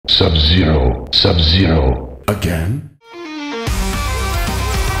Sub-Zero. Sub-Zero. Again?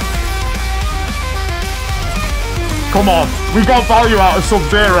 Come on, we got value out of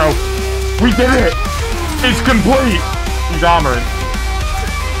Sub-Zero. We did it. It's complete. He's armoring.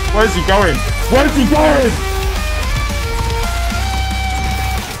 Where's he going? Where's he going?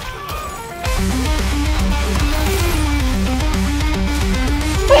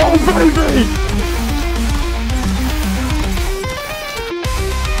 Oh, baby!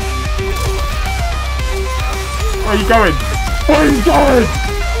 Where are you going? Where are you going?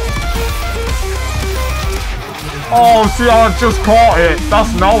 Oh, see how I just caught it?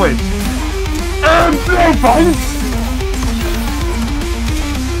 That's knowledge. No thanks!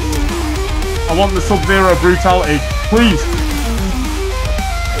 I want the Sub-Zero brutality. Please!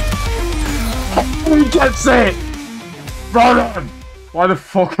 He gets it! Run on! Why the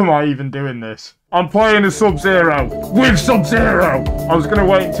fuck am I even doing this? I'm playing a Sub-Zero with Sub-Zero! I was gonna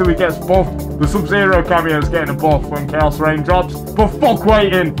wait until he gets buffed. The Sub-Zero cameo's getting a buff when Chaos Rain drops. But fuck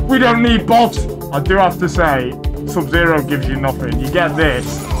waiting! We don't need buffs! I do have to say, Sub-Zero gives you nothing. You get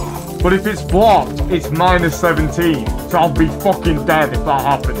this. But if it's blocked, it's minus 17. So I'll be fucking dead if that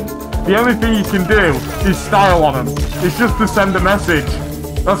happens. The only thing you can do is style on him. It's just to send a message.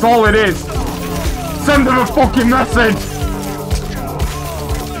 That's all it is. Send him a fucking message!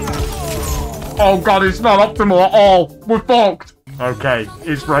 Oh god, it's not optimal at all. We're fucked. Okay,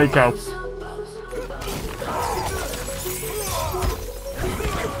 it's Reiko.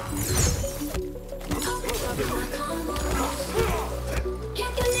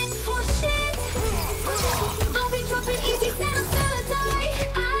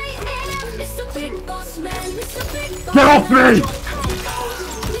 Get off me!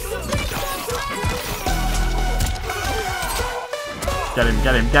 Get him,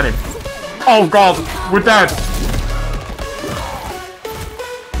 get him, get him. Oh god, we're dead.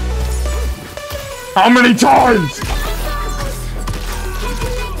 How many times?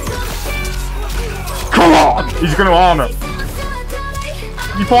 Come on! He's gonna armor.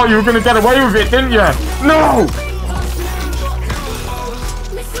 You thought you were gonna get away with it, didn't you? No!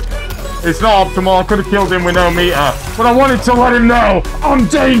 It's not optimal. I could have killed him with no meter. But I wanted to let him know I'm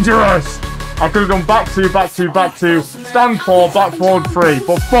dangerous. I could have done back two, back two, back two. Stand 4, back forward 3.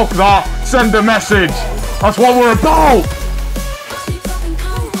 But fuck that. Send a message. That's what we're about.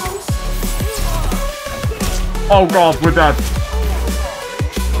 Oh god, we're dead.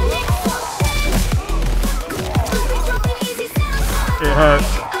 It hurts.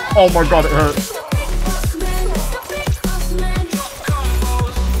 Oh my god, it hurts.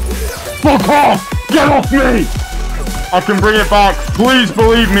 Fuck off! Get off me! I can bring it back. Please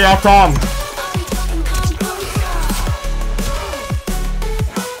believe me, I can.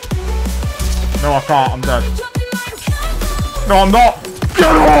 No, I can't. I'm dead. No, I'm not.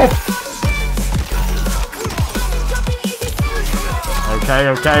 Get off! Okay,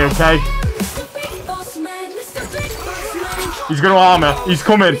 okay, okay. He's gonna armor. He's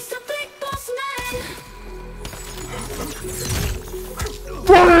coming.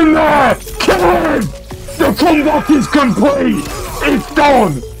 Run in there! Kill him! The comeback is complete! It's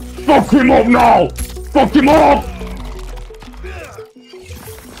done! Fuck him up now! Fuck him up!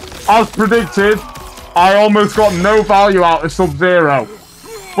 As predicted, I almost got no value out of Sub-Zero.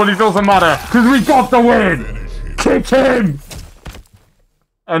 But it doesn't matter, because we got the win! Kick him!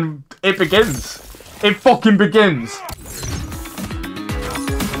 And it begins. It fucking begins.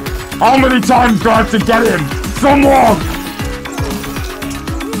 How many times do I have to get him? Someone!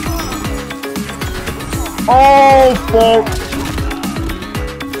 Oh, fuck.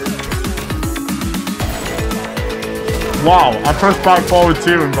 Wow, I pressed back forward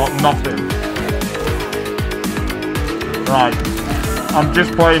 2 and got nothing. Right. I'm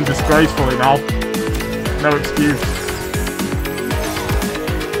just playing disgracefully now. No excuse.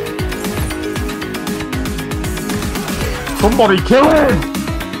 Somebody kill him!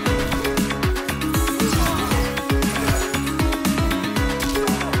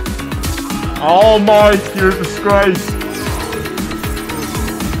 Oh Mike, you're a disgrace.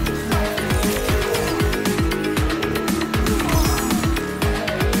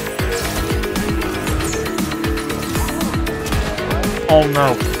 Oh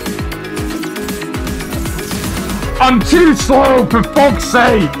no. I'm too slow, for fuck's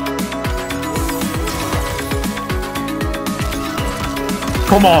sake!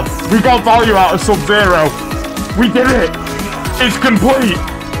 Come on, we got value out of Sub-Zero. We did it! It's complete!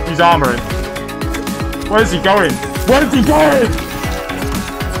 He's armoring. Where's he going? Where's he going?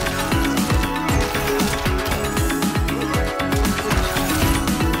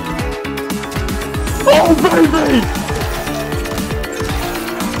 Oh, baby!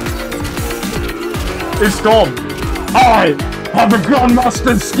 It's done. I have a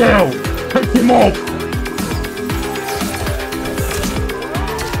Grandmaster skill. Pick him up.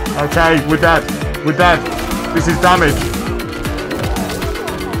 Okay, we're dead. We're dead. This is damage.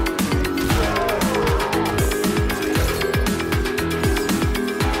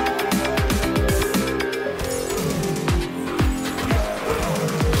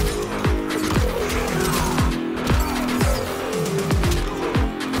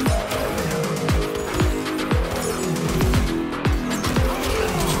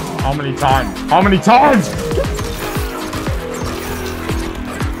 How many times? How many times?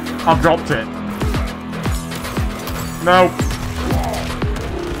 I've dropped it. No.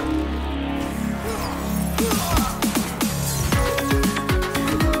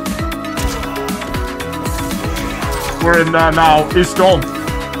 We're in there now. It's done.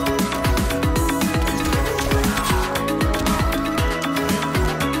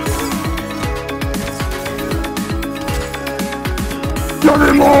 Get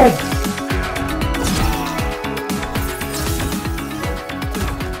him up!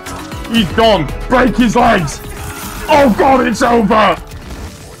 He's done. Break his legs. Oh god, it's over.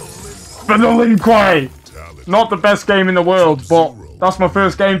 Vanilla and Clay. Not the best game in the world, but that's my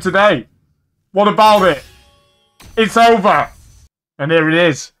first game today. What about it? It's over. And here it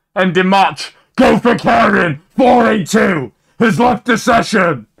is. Ending match. Go for Karen. 482 has left the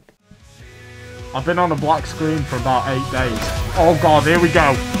session. I've been on a black screen for about 8 days. Oh god, here we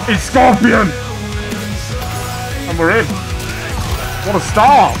go. It's Scorpion. And we're in. What a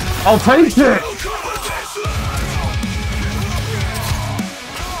start. I'll take it!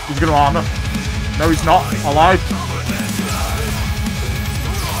 He's gonna armor. No, he's not. I lied.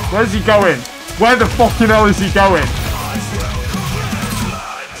 Where's he going? Where the fucking hell is he going?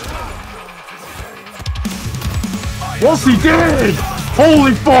 What's he doing?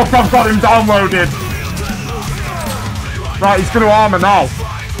 Holy fuck, I've got him downloaded. Right, he's gonna armor now.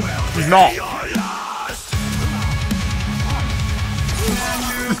 He's not.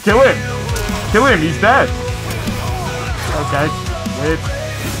 Just kill him. Kill him, he's dead. Okay, weird.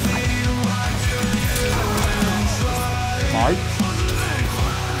 Mike.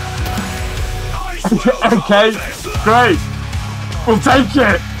 Okay, great. We'll take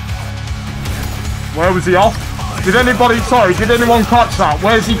it. Where was he off? Did anyone catch that?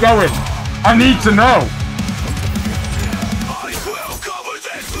 Where's he going? I need to know.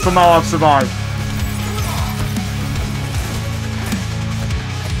 Somehow I've survived.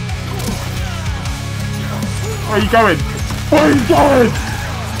 Where are you going? Where are you going?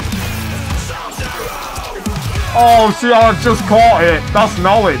 Oh, see, I just caught it. That's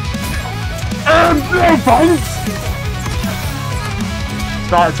knowledge. No thanks.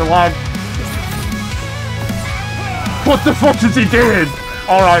 Started to lag. What the fuck is he doing?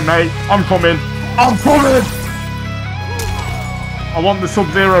 Alright, mate. I'm coming. I'm coming! I want the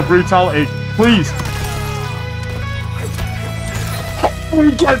Sub-Zero brutality. Please.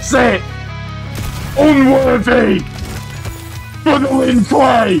 He gets it! Unworthy! Vanilla and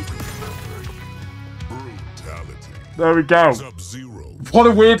Clay! There we go. What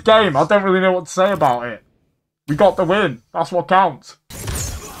a weird game. I don't really know what to say about it. We got the win. That's what counts.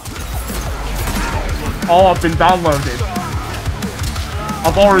 Oh, I've been downloaded.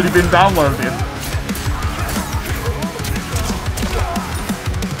 I've already been downloaded.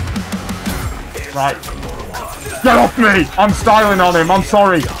 Right. Get off me! I'm styling on him. I'm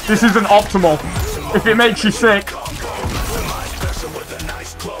sorry. This isn't optimal. If it makes you sick.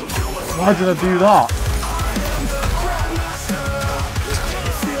 Why did I do that?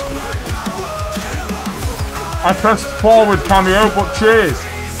 I pressed forward cameo, but cheers.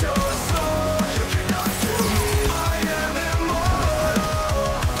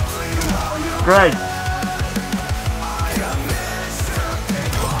 Great.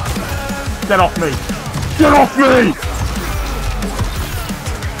 Get off me. Get off me!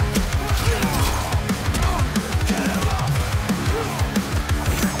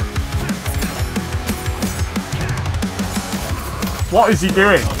 What is he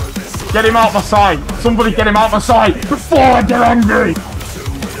doing? Get him out my sight. Somebody get him out my sight before I get angry.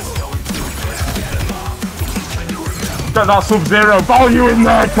 Get that Sub-Zero value in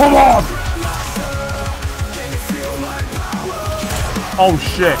there. Come on. Oh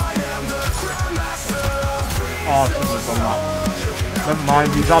shit. Oh, I shouldn't have done that. Never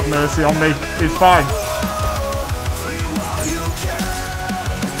mind, he's had mercy on me. It's fine.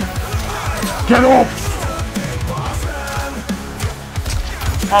 Get up!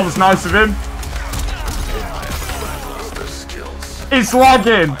 That was nice of him. It's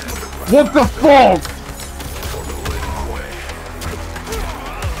lagging! What the fuck?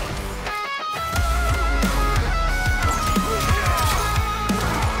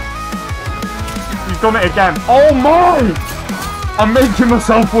 done it again. Oh my! I'm making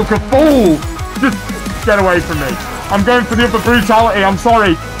myself look a fool. Just get away from me. I'm going for the upper brutality. I'm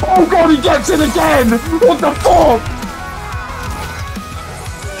sorry. Oh god, he gets it again. What the fuck?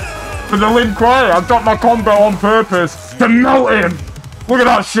 For the Lin Kuei, I've got my combo on purpose to melt him. Look at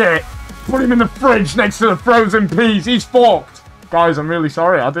that shit. Put him in the fridge next to the frozen peas. He's fucked. Guys, I'm really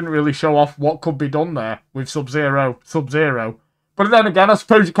sorry. I didn't really show off what could be done there with Sub-Zero. But then again, I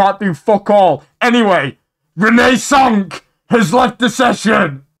suppose you can't do fuck all. Anyway, Renee Sank has left the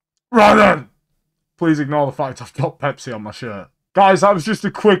session. Right then. Please ignore the fact I've got Pepsi on my shirt. Guys, that was just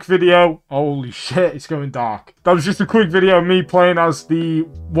a quick video. Holy shit, it's going dark. That was just a quick video of me playing as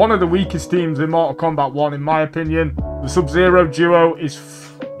one of the weakest teams in Mortal Kombat 1, in my opinion. The Sub-Zero duo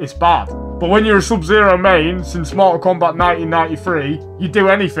it's bad. But when you're a Sub-Zero main, since Mortal Kombat 1993, you do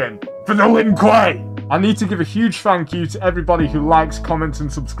anything for the Lin Kuei. I need to give a huge thank you to everybody who likes, comments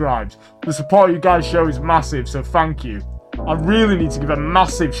and subscribes. The support you guys show is massive, so thank you. I really need to give a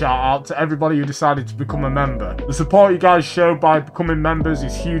massive shout out to everybody who decided to become a member. The support you guys show by becoming members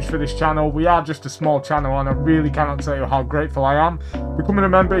is huge for this channel. We are just a small channel and I really cannot tell you how grateful I am. Becoming a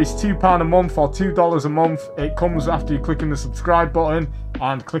member is £2 a month or $2 a month. It comes after you clicking the subscribe button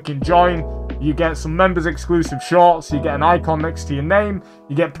and clicking join. You get some members exclusive shorts, you get an icon next to your name,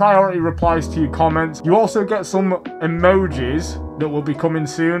 you get priority replies to your comments, you also get some emojis that will be coming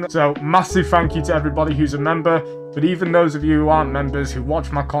soon. So massive thank you to everybody who's a member, but even those of you who aren't members, who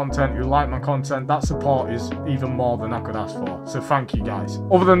watch my content, who like my content, that support is even more than I could ask for. So thank you guys.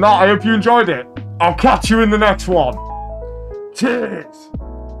 Other than that, I hope you enjoyed it. I'll catch you in the next one. Cheers!